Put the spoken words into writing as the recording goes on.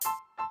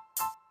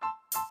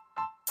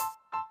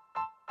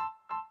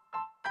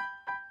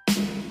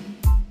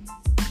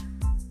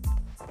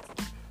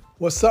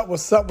What's up?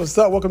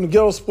 Welcome to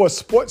Ghetto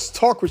Sports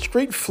Talk with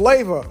Street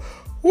Flavor.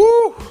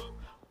 Woo!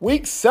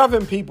 Week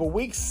 7, people.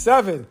 Week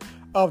 7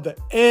 of the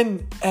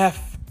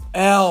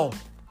NFL.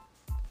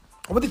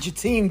 What did your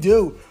team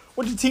do?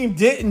 What your team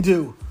didn't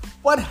do?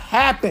 What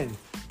happened?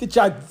 Did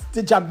y'all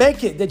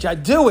make it? Did y'all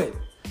do it?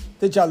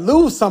 Did y'all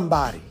lose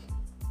somebody?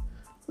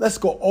 Let's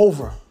go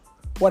over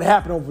what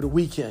happened over the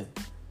weekend.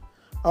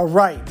 All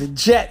right, the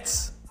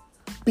Jets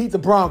beat the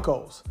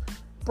Broncos.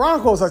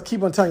 Broncos, I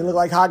keep on telling you, look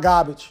like hot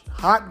garbage.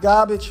 Hot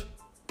garbage.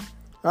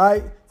 All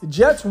right, the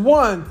Jets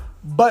won,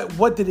 but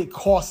what did it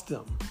cost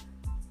them?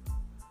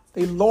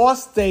 They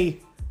lost a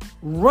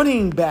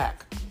running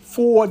back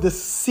for the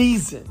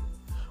season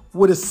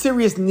with a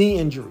serious knee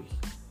injury.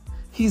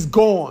 He's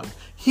gone.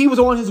 He was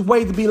on his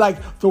way to be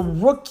like the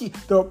rookie,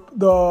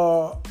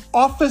 the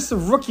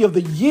offensive rookie of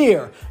the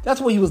year.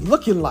 That's what he was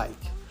looking like.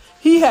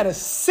 He had a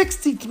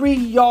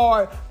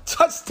 63-yard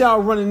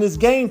touchdown run in this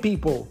game,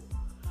 people.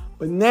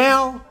 But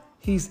now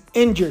he's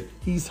injured.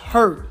 He's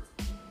hurt.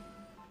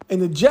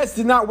 And the Jets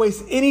did not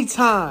waste any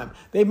time.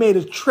 They made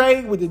a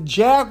trade with the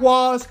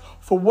Jaguars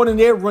for one of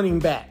their running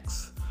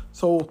backs.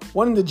 So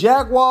one of the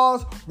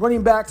Jaguars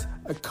running backs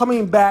are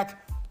coming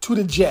back to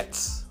the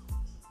Jets.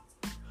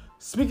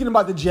 Speaking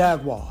about the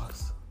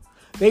Jaguars,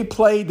 they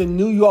played the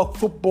New York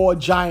Football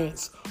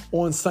Giants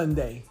on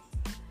Sunday.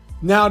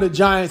 Now the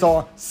Giants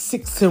are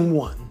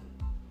 6-1.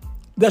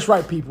 That's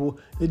right, people.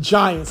 The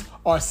Giants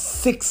are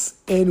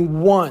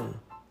 6-1.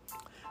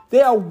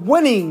 They are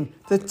winning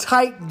the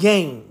tight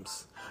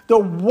games, the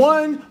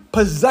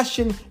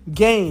one-possession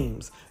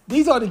games.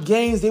 These are the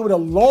games they would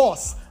have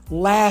lost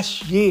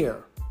last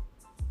year.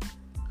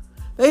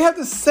 They have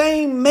the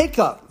same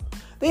makeup.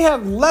 They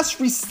have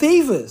less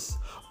receivers,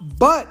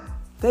 but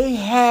they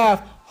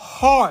have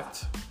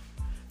heart.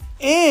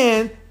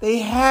 And they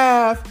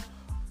have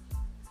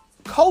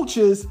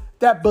coaches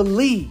that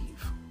believe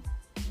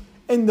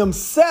in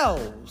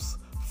themselves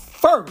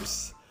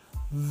first,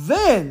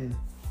 then,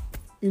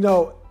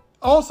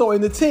 also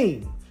in the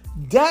team.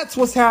 That's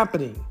what's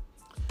happening.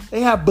 They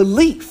have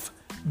belief.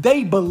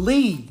 They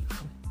believe.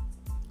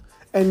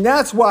 And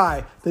that's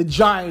why the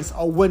Giants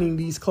are winning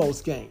these close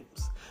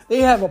games. They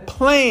have a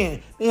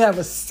plan. They have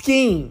a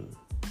scheme.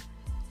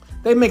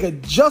 They make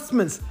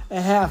adjustments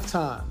at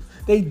halftime.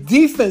 Their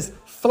defense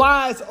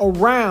flies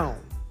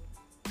around.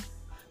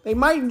 They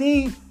might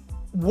need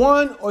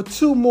one or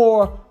two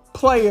more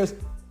players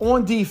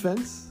on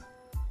defense,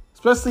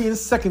 especially in the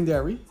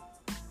secondary,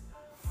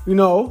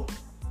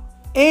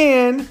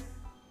 and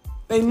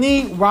they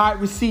need wide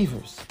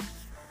receivers.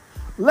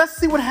 Let's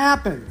see what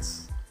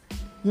happens,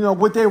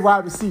 with their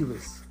wide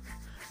receivers.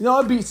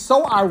 It'd be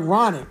so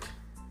ironic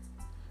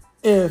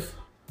if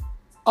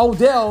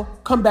Odell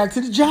come back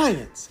to the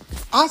Giants.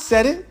 I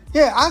said it.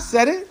 Yeah, I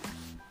said it.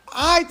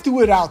 I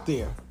threw it out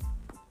there.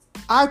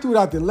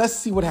 Let's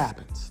see what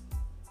happens.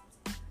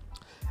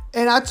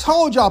 And I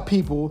told y'all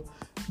people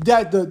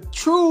that the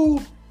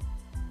true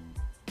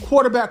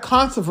quarterback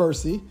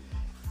controversy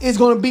is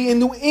going to be in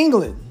New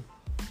England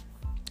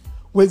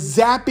with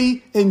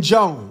Zappe and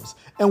Jones.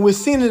 And we're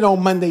seeing it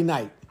on Monday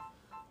night.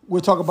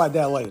 We'll talk about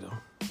that later.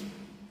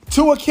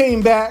 Tua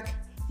came back.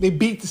 They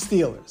beat the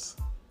Steelers.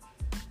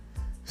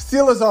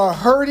 Steelers are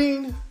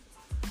hurting.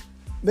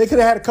 They could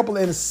have had a couple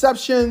of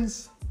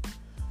interceptions,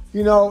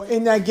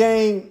 in that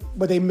game,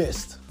 but they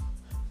missed.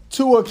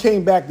 Tua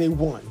came back. They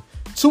won.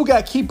 Tua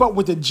got to keep up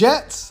with the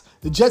Jets.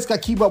 The Jets got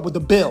to keep up with the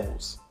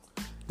Bills.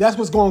 That's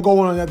what's going to go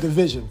on in that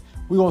division.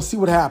 We're going to see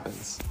what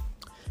happens.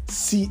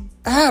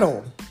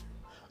 Seattle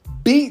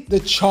beat the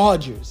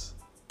Chargers.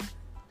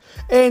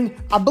 And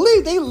I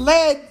believe they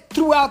led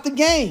throughout the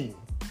game.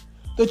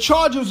 The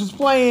Chargers was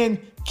playing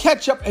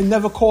catch up and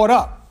never caught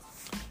up.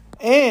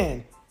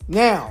 And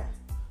now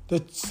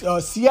the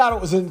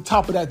Seattle is in the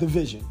top of that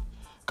division.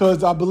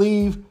 Because I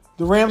believe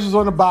the Rams was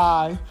on the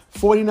bye.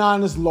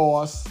 49ers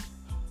lost.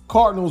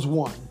 Cardinals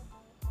won.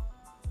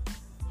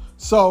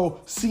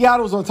 So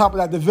Seattle's on top of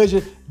that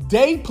division.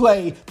 They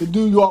play the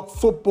New York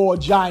Football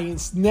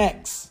Giants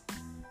next.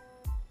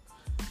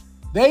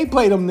 They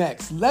play them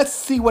next. Let's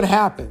see what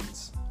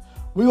happens.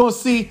 We're going to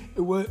see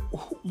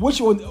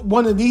which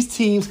one of these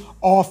teams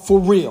are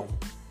for real.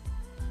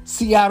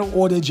 Seattle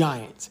or the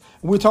Giants.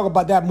 We'll talk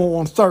about that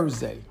more on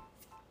Thursday.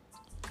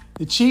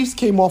 The Chiefs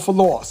came off a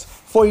loss.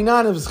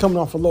 49ers was coming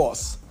off a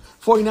loss.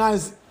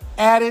 49ers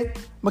added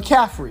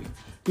McCaffrey.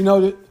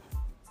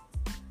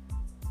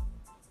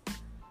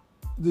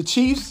 The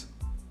Chiefs,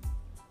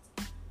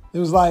 it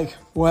was like,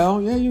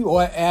 well, yeah, you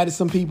added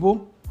some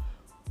people.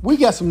 We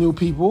got some new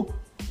people.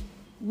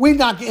 We're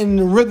not getting in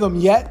the rhythm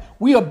yet.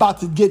 We're about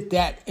to get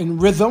that in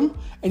rhythm,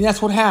 and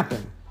that's what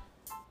happened.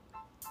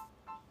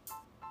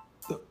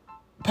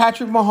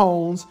 Patrick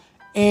Mahomes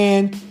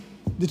and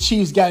the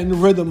Chiefs got in the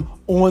rhythm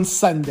on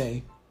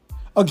Sunday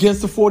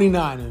against the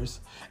 49ers,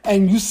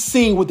 and you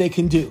seen what they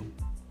can do.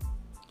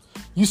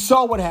 You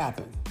saw what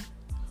happened.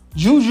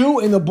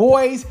 Juju and the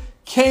boys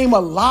came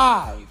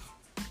alive.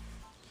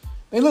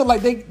 They look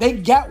like they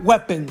got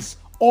weapons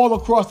all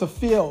across the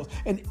field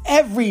in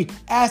every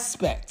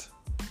aspect.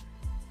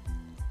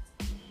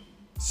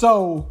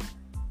 So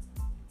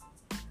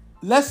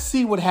let's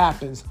see what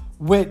happens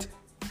with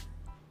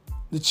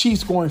the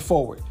Chiefs going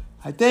forward.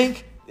 I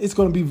think it's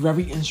going to be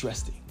very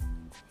interesting.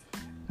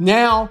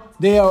 Now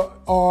they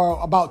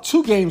are about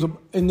 2 games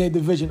in their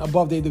division,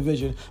 above their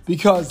division,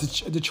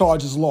 because the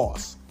Chargers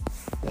lost.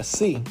 Let's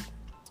see.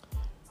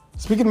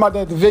 Speaking about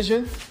that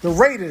division, the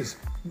Raiders,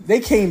 they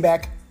came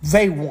back,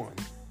 they won.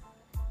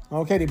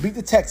 Okay, they beat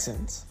the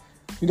Texans,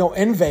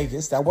 in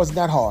Vegas. That wasn't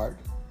that hard.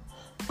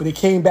 But they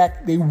came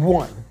back, they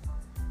won.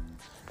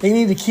 They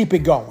need to keep it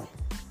going.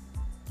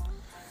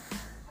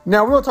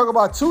 Now, we're going to talk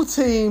about 2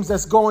 teams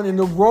that's going in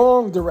the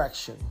wrong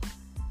direction.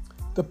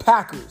 The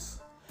Packers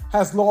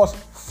has lost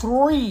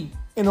 3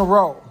 in a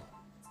row.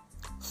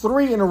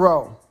 3 in a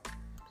row.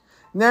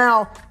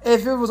 Now,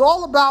 if it was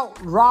all about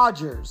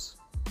Rodgers,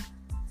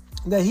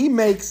 that he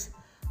makes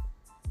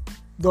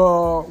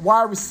the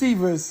wide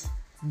receivers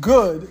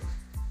good,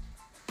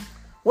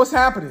 what's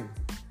happening?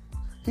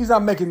 He's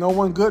not making no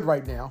one good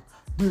right now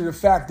due to the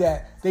fact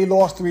that they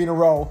lost 3 in a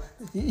row.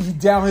 He's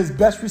down his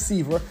best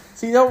receiver.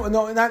 See,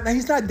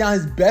 he's not down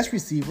his best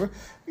receiver.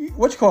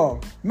 What you call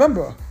him?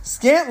 Remember,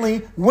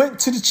 Scantling went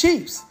to the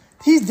Chiefs.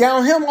 He's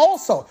down him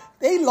also.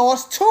 They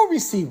lost 2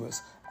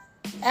 receivers.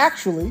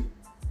 Actually,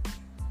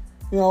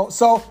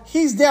 so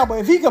he's down. But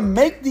if he can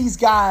make these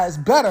guys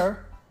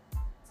better,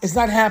 it's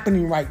not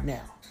happening right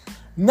now.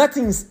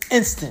 Nothing's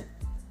instant.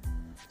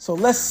 So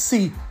let's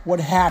see what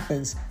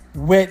happens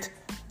with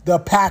the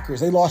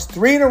Packers. They lost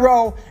 3 in a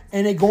row,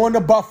 and they're going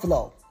to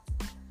Buffalo.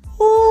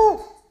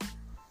 Woo!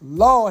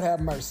 Lord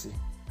have mercy.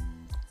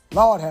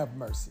 Lord have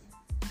mercy.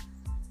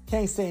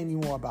 Can't say any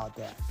more about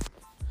that.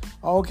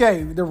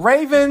 Okay, the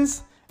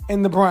Ravens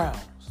and the Browns.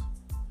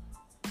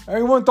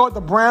 Everyone thought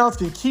the Browns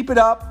could keep it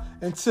up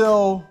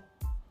until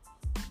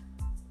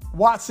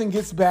Watson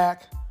gets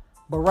back.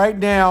 But right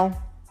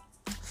now,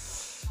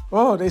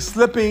 they're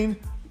slipping.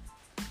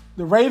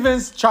 The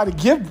Ravens try to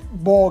give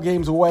ball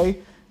games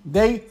away.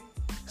 They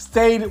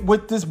stayed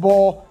with this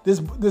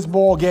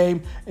ball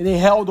game, and they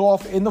held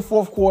off in the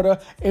 4th quarter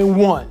and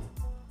won.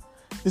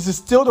 This is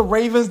still the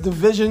Ravens'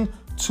 division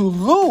to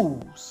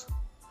lose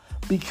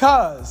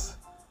because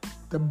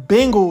the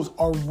Bengals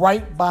are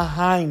right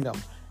behind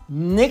them.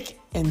 Nick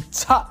and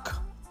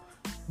Tuck.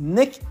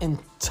 The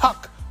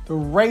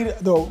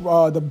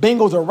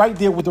Bengals are right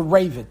there with the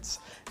Ravens.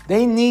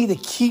 They need to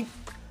keep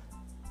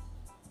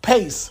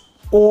pace,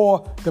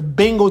 or the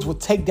Bengals will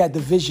take that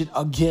division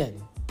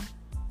again.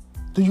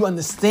 Do you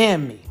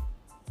understand me?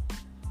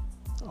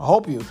 I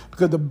hope you,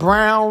 because the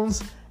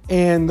Browns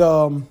and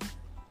the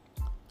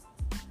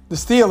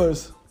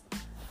Steelers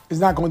is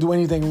not going to do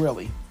anything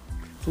really.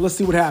 So let's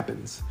see what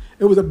happens.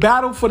 It was a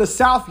battle for the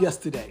South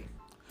yesterday.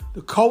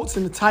 The Colts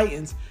and the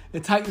Titans. The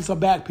Titans are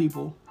back,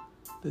 people.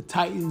 The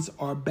Titans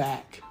are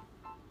back.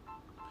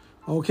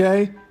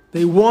 Okay?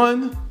 They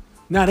won.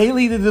 Now they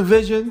lead the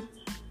division.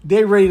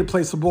 They're ready to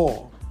play some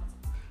ball.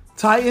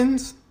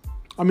 Colts,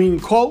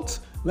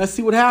 let's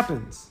see what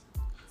happens.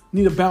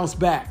 Need to bounce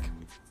back.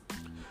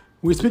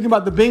 We're speaking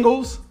about the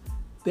Bengals.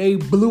 They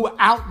blew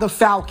out the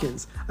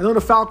Falcons. I know the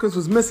Falcons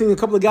was missing a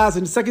couple of guys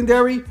in the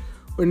secondary,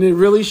 and it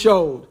really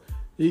showed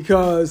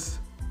because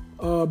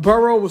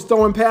Burrow was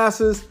throwing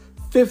passes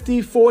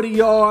 50, 40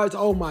 yards.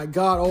 Oh, my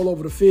God, all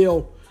over the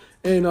field.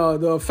 And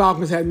the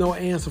Falcons had no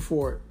answer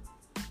for it.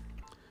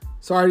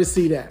 Sorry to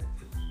see that.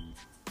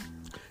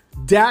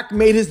 Dak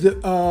made his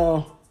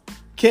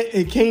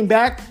came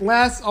back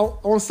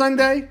on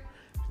Sunday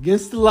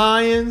against the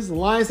Lions. The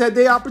Lions had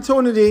their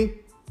opportunity.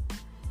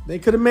 They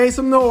could have made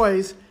some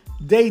noise.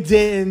 They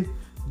didn't.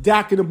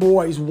 Dak and the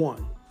boys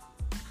won.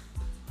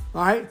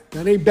 All right?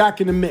 Now they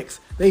back in the mix.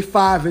 They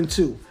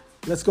 5-2.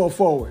 Let's go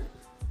forward.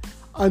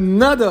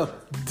 Another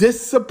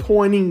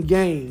disappointing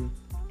game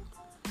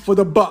for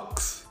the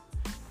Bucs.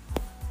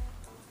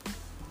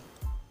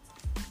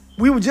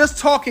 We were just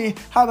talking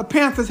how the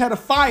Panthers had a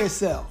fire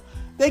sale.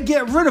 They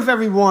get rid of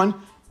everyone,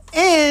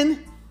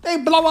 and they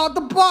blow out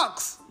the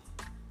Bucs.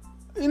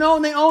 And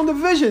they own the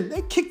division.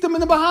 They kicked them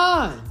in the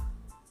behind.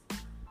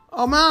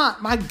 Oh,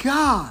 my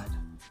God.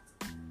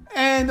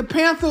 And the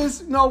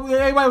Panthers,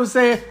 everybody was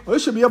saying, it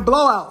should be a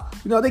blowout.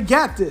 They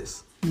got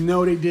this.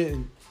 No, they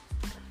didn't.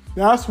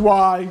 That's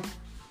why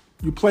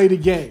you play the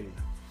game.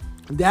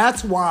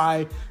 That's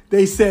why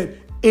they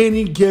said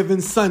any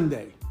given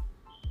Sunday.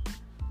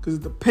 Because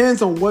it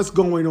depends on what's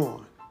going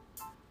on.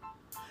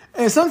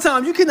 And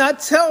sometimes you cannot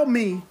tell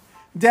me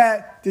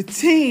that the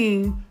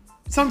team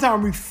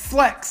sometimes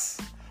reflects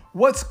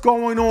what's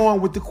going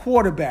on with the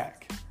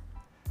quarterback.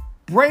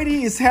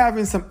 Brady is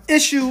having some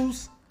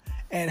issues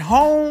at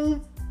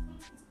home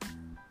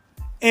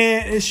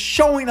and is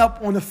showing up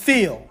on the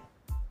field.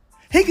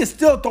 He can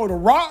still throw the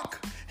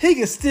rock. He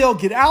can still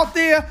get out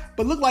there,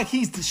 but look like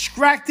he's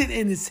distracted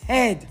in his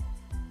head.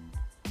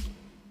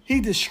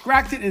 He's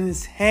distracted in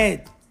his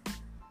head.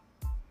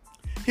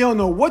 He don't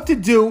know what to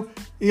do.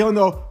 He don't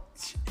know,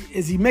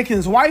 is he making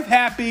his wife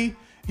happy?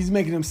 He's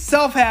making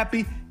himself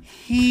happy.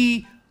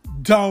 He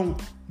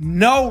don't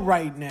know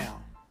right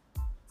now.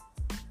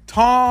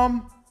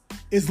 Tom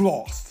is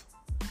lost.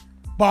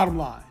 Bottom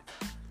line.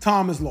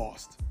 Tom is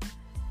lost.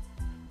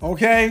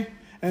 Okay?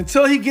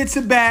 Until he gets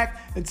it back,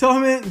 until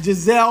him and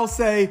Gisele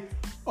say,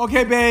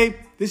 okay, babe,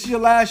 this is your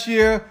last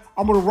year.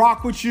 I'm going to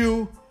rock with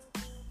you.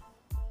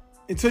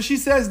 Until she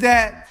says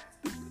that,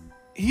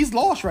 he's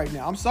lost right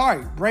now. I'm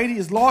sorry. Brady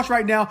is lost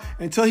right now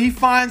until he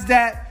finds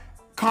that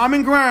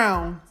common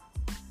ground.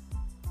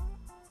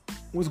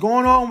 What's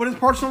going on with his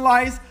personal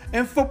life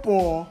and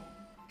football.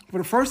 For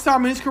the first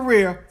time in his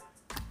career,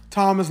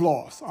 Tom is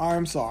lost.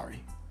 I'm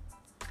sorry.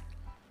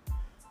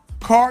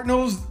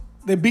 Cardinals,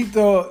 they beat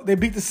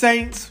the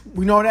Saints.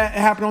 We know that it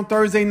happened on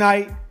Thursday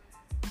night.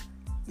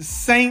 The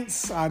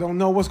Saints, I don't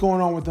know what's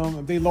going on with them,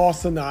 if they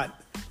lost or not.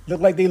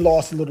 Look like they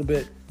lost a little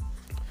bit.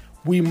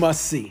 We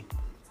must see.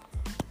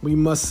 We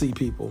must see,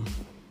 people.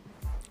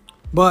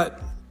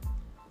 But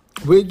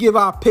we'll give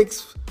our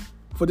picks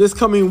for this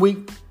coming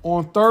week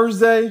on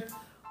Thursday.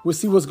 We'll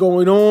see what's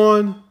going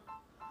on.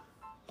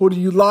 Who do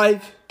you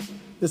like?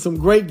 There's some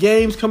great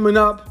games coming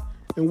up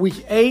in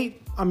week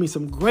 8. I mean,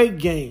 some great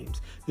games.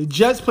 The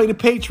Jets play the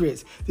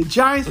Patriots. The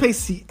Giants play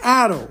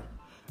Seattle.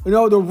 You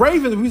know, the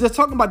Ravens, we were just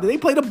talking about that. They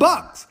play the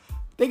Bucks.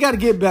 They got to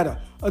get better.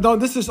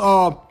 This is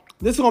going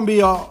to be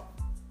a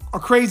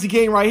crazy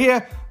game right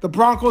here. The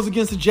Broncos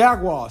against the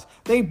Jaguars.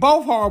 They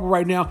both horrible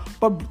right now,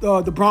 but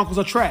the Broncos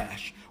are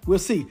trash. We'll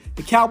see.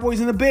 The Cowboys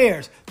and the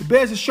Bears. The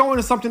Bears are showing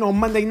us something on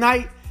Monday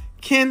night.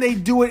 Can they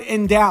do it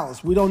in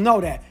Dallas? We don't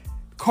know that.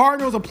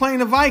 Cardinals are playing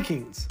the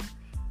Vikings.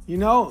 You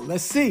know,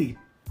 let's see.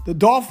 The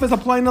Dolphins are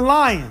playing the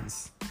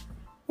Lions.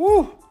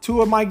 Woo,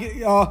 Tua might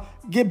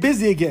get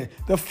busy again.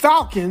 The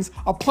Falcons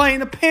are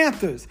playing the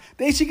Panthers.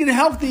 They should get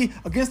healthy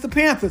against the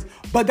Panthers,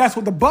 but that's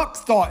what the Bucs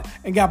thought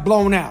and got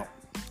blown out.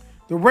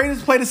 The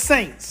Raiders play the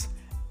Saints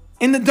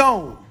in the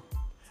Dome.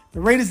 The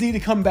Raiders need to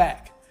come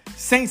back.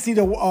 Saints need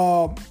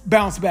to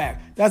bounce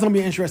back. That's going to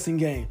be an interesting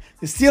game.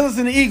 The Steelers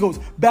and the Eagles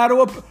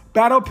battle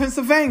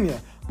Pennsylvania.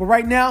 But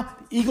right now,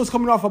 the Eagles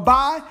coming off a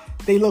bye.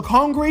 They look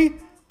hungry.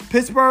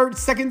 Pittsburgh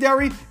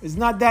secondary is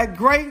not that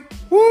great.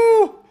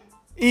 Woo!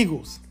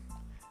 Eagles.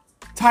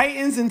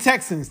 Titans and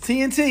Texans.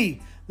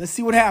 TNT. Let's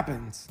see what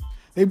happens.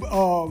 They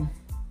both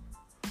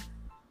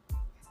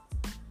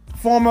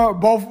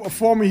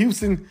former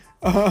Houston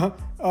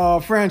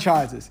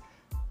franchises.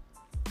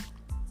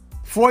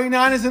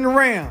 49ers and the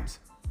Rams.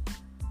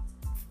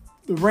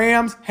 The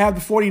Rams have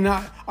the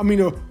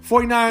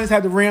 49ers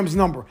have the Rams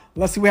number.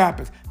 Let's see what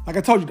happens. Like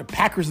I told you, the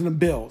Packers and the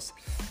Bills.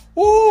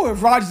 Ooh,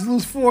 if Rodgers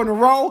lose 4 in a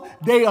row,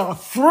 they are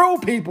through,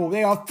 people.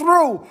 They are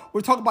through.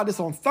 We're talking about this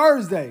on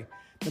Thursday.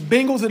 The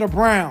Bengals and the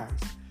Browns.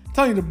 I'm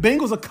telling you, the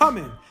Bengals are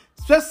coming.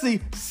 Especially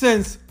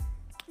since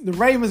the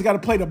Ravens got to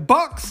play the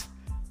Bucs.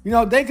 You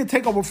know, they could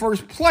take over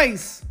first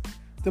place,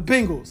 the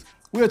Bengals.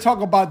 We'll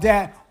talk about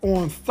that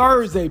on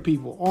Thursday,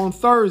 people. On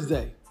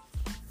Thursday.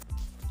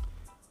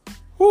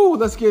 Woo,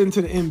 let's get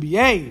into the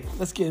NBA.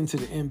 Let's get into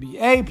the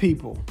NBA,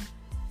 people.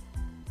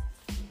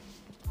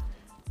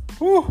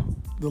 Woo.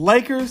 The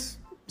Lakers,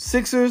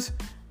 Sixers,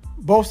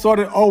 both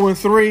started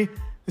 0-3.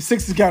 The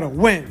Sixers got to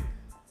win.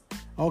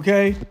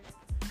 Okay?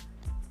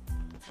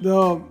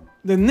 The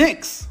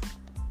Knicks.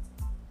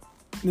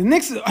 The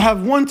Knicks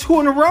have won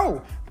 2 in a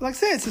row. But like I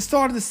said, it's the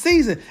start of the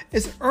season.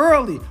 It's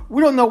early.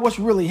 We don't know what's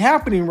really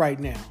happening right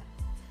now.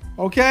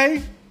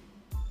 Okay?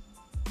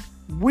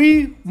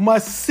 We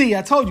must see.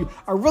 I told you,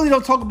 I really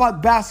don't talk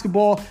about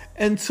basketball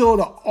until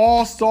the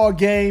All-Star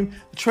game,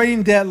 the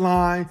trading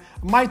deadline.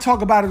 I might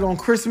talk about it on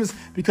Christmas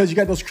because you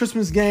got those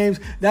Christmas games.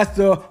 That's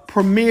the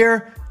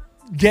premier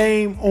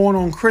game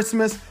on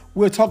Christmas.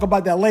 We'll talk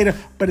about that later,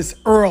 but it's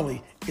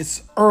early.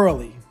 It's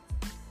early.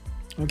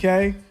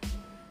 Okay?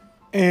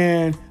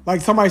 And like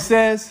somebody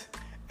says,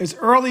 it's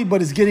early,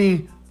 but it's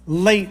getting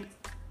late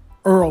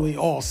early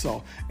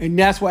also. And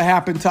that's what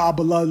happened to our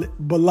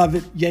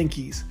beloved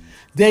Yankees.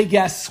 They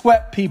got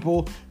swept,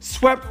 people.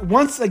 Swept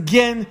once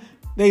again.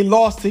 They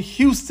lost to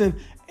Houston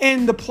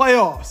in the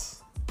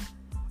playoffs.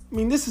 I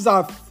mean, this is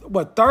our,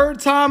 third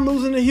time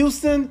losing to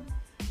Houston?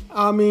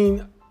 I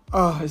mean,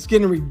 it's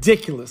getting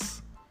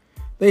ridiculous.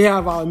 They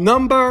have our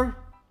number.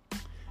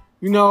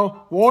 You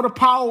know, all the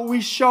power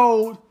we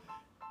showed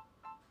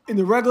in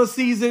the regular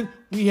season,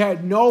 we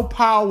had no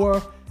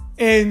power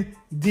in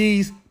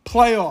these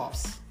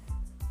playoffs.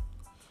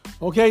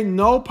 Okay,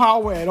 no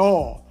power at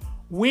all.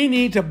 We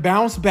need to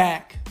bounce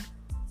back.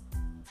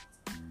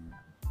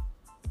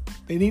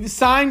 They need to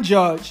sign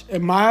Judge,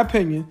 in my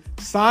opinion.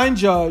 Sign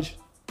Judge,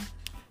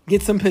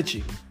 get some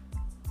pitching.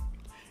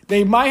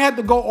 They might have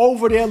to go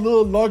over their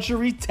little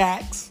luxury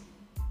tax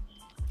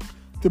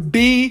to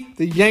be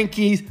the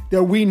Yankees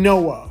that we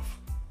know of.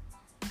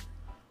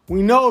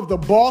 We know if the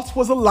boss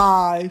was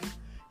alive,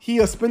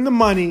 he'll spend the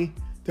money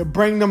to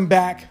bring them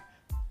back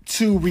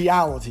to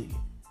reality.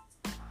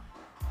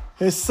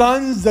 His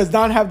sons does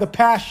not have the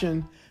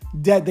passion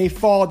that they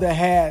father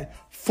had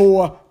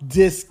for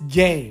this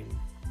game.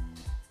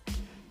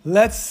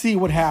 Let's see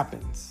what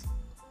happens.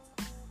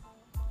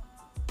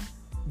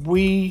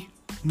 We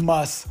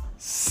must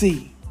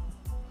see.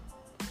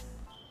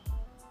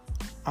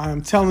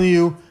 I'm telling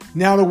you,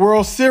 now the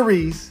World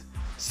Series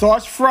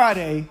starts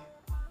Friday.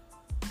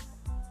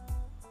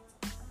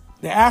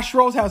 The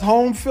Astros has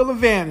home field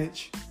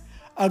advantage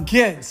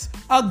against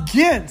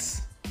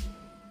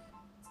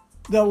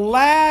the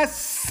last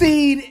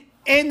seed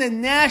in the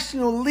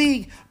National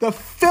League, the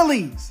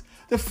Phillies.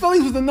 The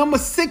Phillies was the number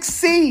 6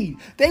 seed.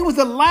 They was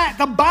the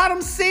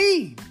bottom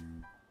seed.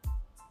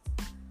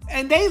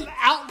 And they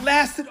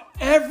outlasted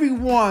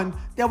everyone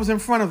that was in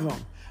front of them.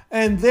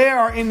 And they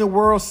are in the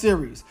World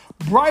Series.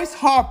 Bryce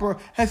Harper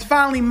has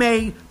finally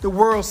made the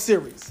World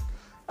Series.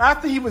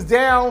 After he was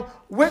down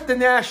with the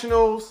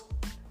Nationals,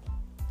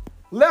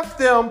 left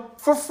them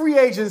for free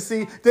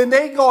agency, then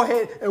they go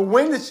ahead and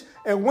win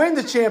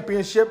the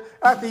championship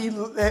after he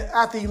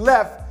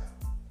left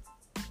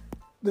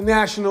the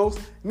Nationals.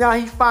 Now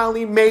he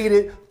finally made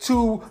it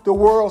to the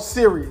World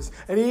Series.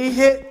 And he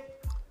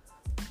hit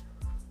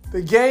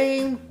the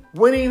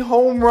game-winning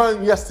home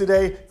run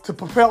yesterday to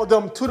propel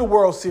them to the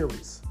World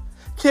Series.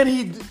 Can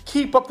he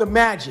keep up the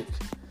magic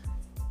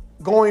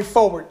going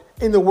forward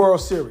in the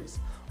World Series?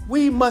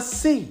 We must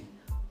see.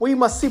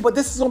 But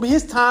this is going to be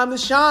his time to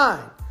shine.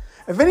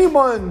 If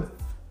anyone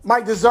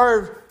might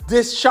deserve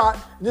this shot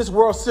in this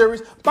World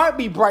Series, might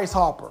be Bryce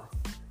Harper.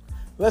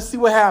 Let's see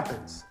what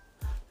happens.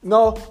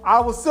 No, I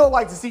would still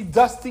like to see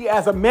Dusty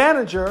as a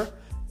manager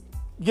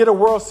get a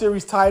World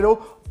Series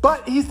title,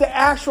 but he's the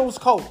Astros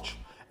coach.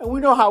 And we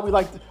know how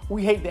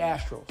we hate the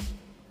Astros.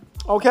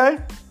 Okay?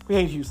 We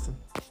hate Houston.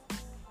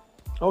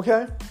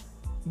 Okay?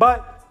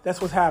 But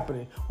that's what's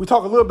happening. We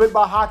talk a little bit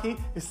about hockey.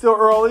 It's still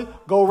early.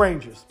 Go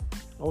Rangers.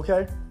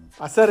 Okay?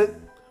 I said it.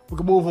 We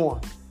can move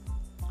on.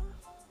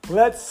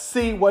 Let's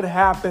see what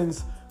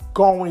happens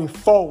going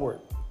forward.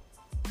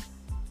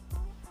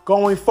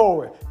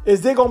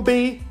 Is there going to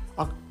be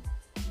a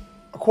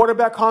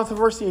quarterback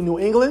controversy in New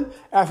England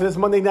after this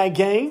Monday night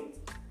game?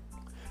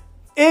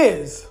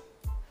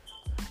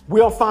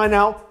 We'll find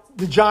out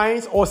the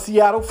Giants or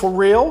Seattle for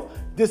real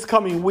this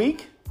coming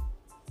week.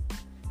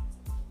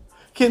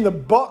 Can the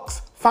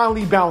Bucs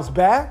finally bounce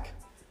back?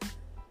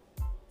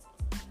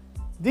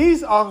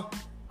 These are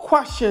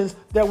questions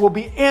that will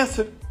be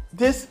answered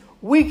this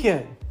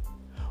weekend.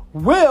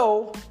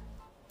 Will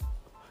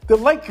the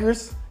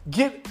Lakers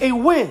get a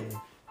win?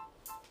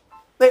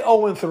 They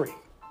 0-3.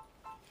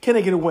 Can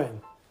they get a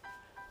win?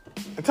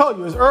 I told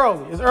you, it's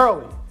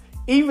early.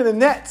 Even the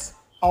Nets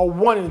are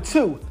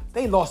 1-2.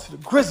 They lost to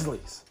the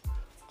Grizzlies.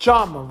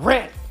 Ja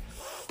Morant.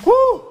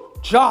 Woo!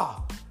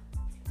 Ja.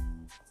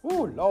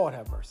 Ooh, Lord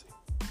have mercy.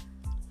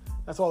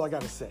 That's all I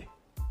got to say.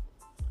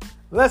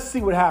 Let's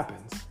see what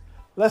happens.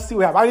 I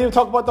didn't even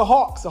talk about the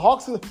Hawks. The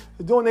Hawks are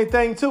doing their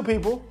thing too,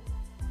 people.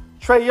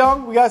 Trae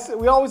Young, we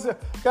always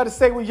got to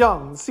stay with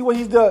Young. See what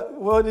he's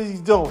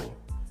doing.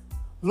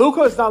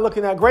 Luka is not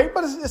looking that great,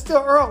 but it's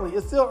still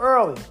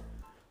early.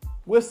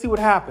 We'll see what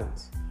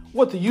happens.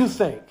 What do you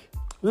think?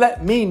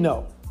 Let me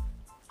know.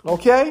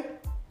 Okay?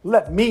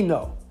 Let me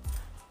know.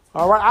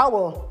 All right, I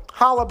will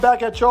holler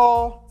back at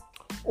y'all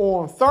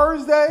on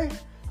Thursday.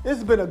 This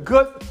has been a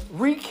good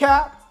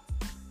recap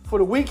for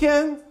the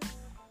weekend.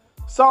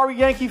 Sorry,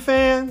 Yankee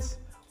fans.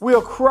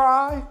 We'll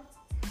cry,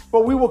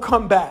 but we will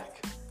come back.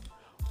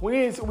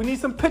 We need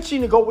some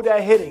pitching to go with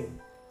that hitting.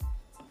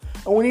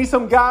 And we need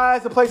some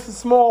guys to play some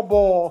small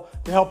ball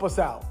to help us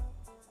out.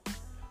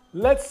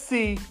 Let's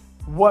see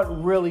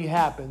what really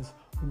happens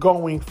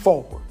going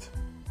forward.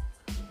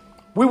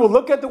 We will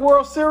look at the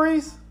World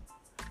Series,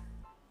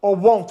 or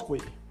won't we?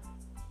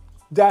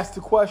 That's the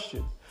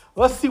question.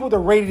 Let's see what the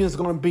rating is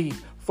going to be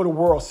for the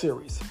World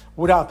Series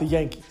without the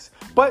Yankees.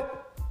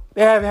 But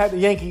they haven't had the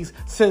Yankees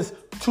since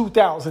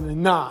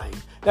 2009.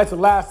 That's the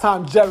last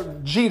time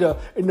Jeter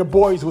and the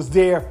boys was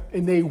there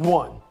and they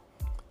won.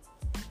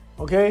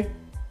 Okay?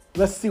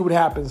 Let's see what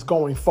happens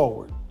going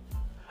forward.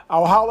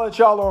 I'll holler at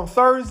y'all on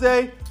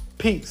Thursday.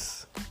 Peace.